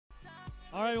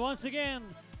right, once again,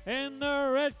 in the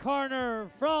red corner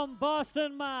from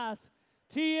Boston, Mass,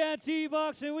 TNT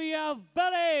Boxing, we have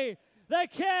Billy the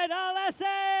Kid Allessi!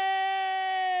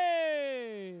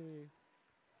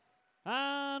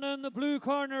 And in the blue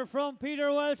corner from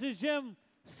Peter Welch's gym,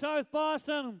 South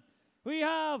Boston, we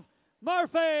have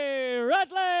Murphy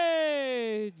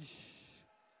Rutledge.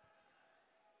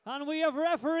 And we have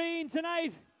refereeing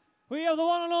tonight, we have the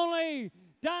one and only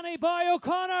Danny Boy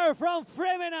O'Connor from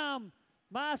Framingham,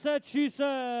 Massachusetts.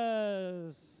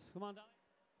 Come on, Danny.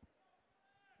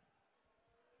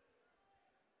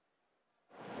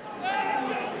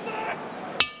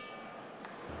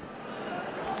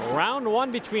 Round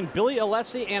one between Billy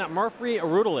Allessi and Murphy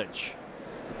Rutledge.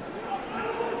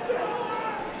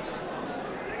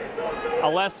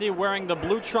 Allessi wearing the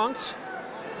blue trunks,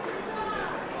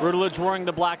 Rutledge wearing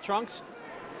the black trunks.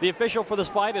 The official for this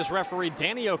fight is referee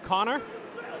Danny O'Connor,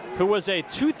 who was a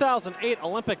 2008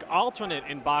 Olympic alternate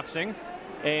in boxing,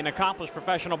 an accomplished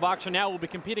professional boxer. Now will be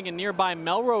competing in nearby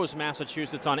Melrose,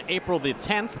 Massachusetts on April the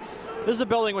 10th. This is a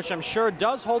building which I'm sure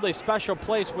does hold a special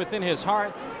place within his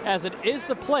heart, as it is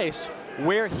the place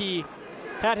where he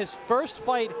had his first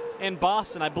fight in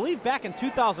Boston, I believe back in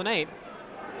 2008,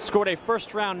 scored a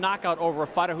first-round knockout over a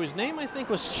fighter whose name I think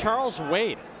was Charles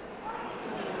Wade.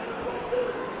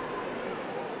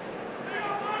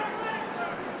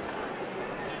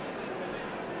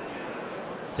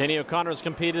 Danny O'Connor has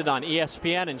competed on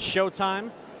ESPN and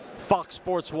Showtime, Fox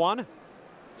Sports 1.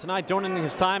 Tonight donating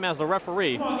his time as the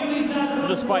referee for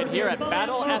this fight here at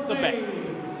Battle at the Bay.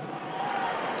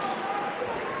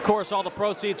 Of course, all the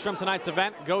proceeds from tonight's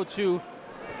event go to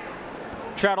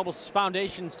charitable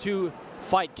foundations to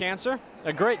fight cancer.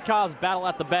 A great cause, Battle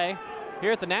at the Bay,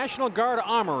 here at the National Guard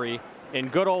Armory in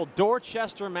good old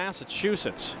Dorchester,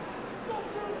 Massachusetts.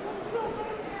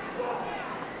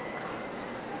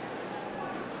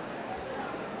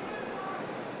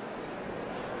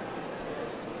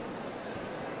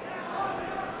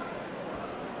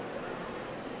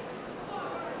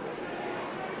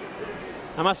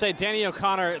 I must say, Danny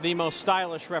O'Connor, the most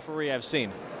stylish referee I've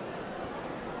seen.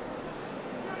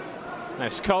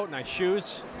 Nice coat, nice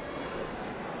shoes.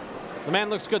 The man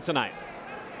looks good tonight.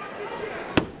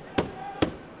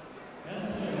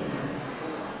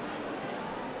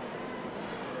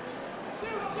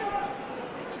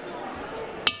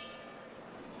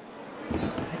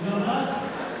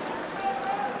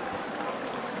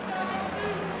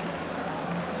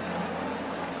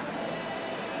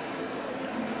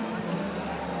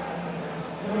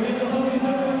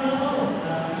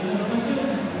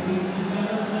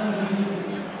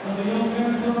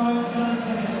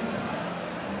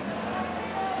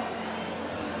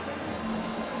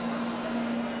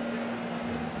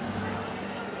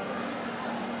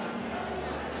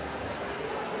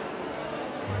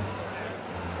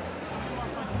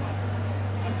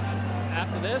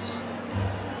 After this,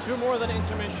 2 more than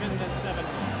intermissions and 7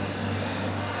 more.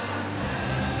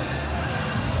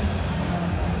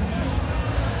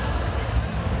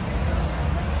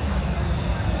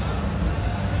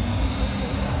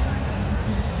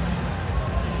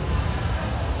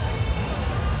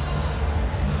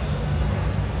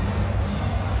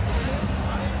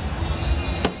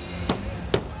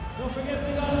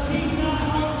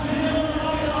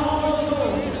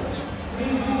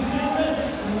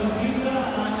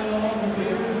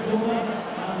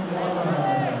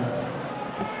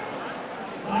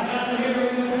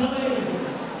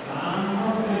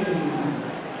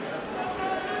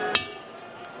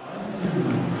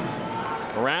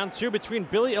 Round 2 between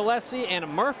Billy Allessi and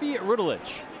Murphy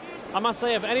Rutledge. I must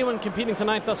say, of anyone competing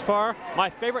tonight thus far, my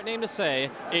favorite name to say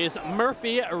is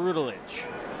Murphy Rutledge.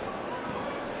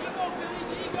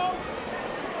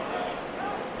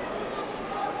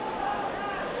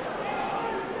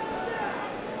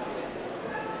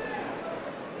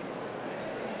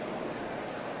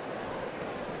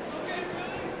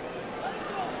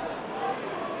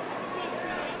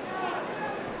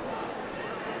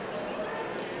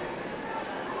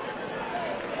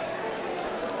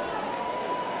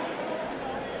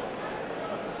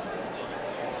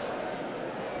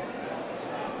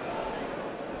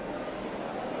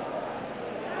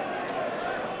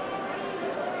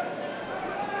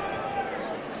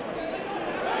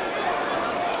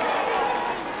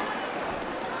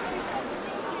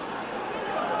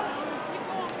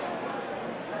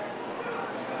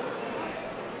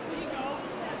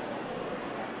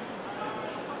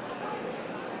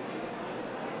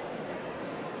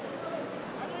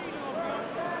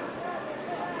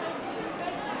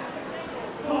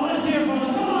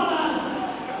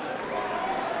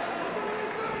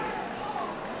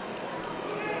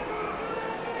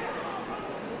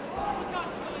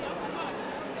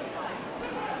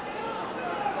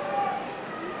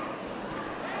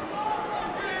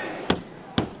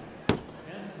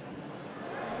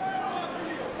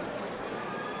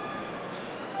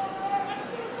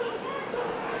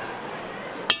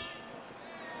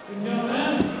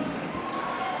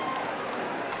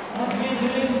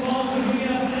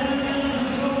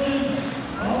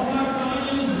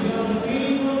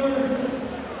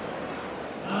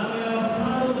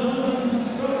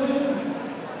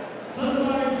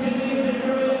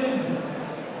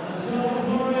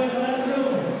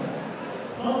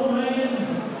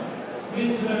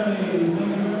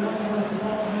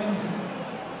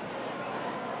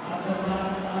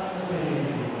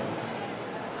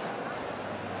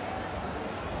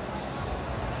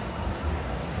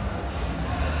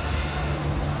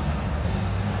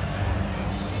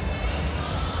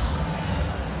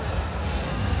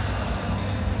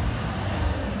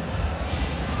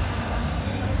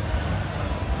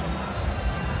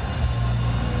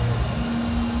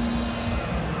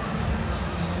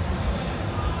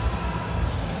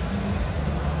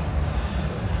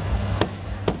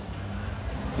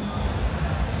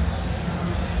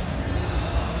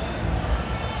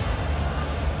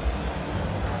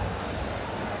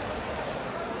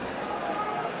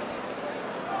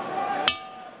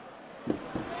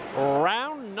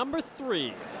 round number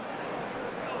 3.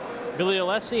 Billy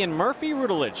Allessi and Murphy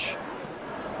Rutledge.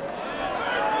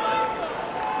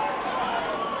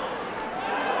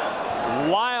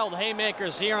 Wild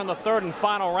haymakers here in the 3rd and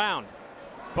final round.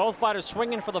 Both fighters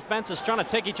swinging for the fences, trying to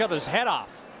take each other's head off.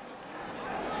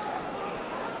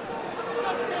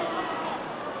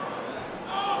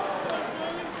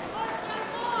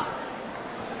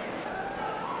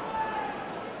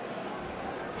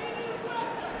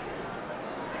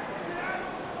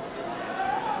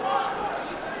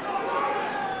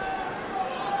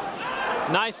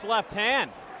 Nice left hand.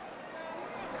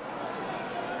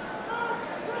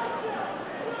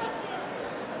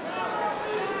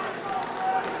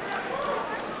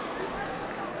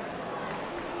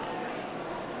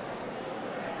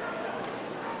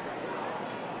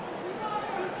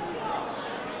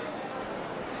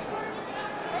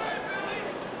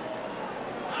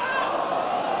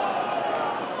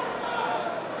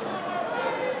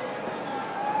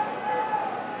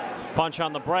 Punch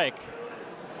on the break.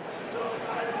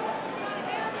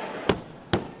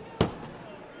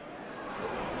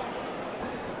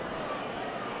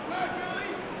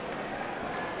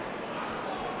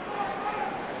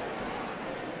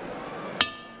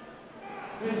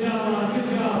 Good job, good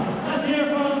job. Let's hear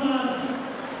from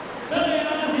Billy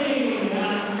Allessi and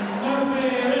Murphy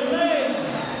Rutledge.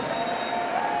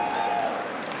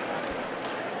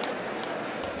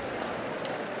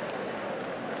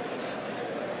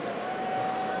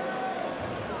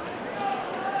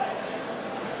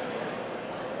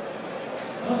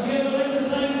 Let's get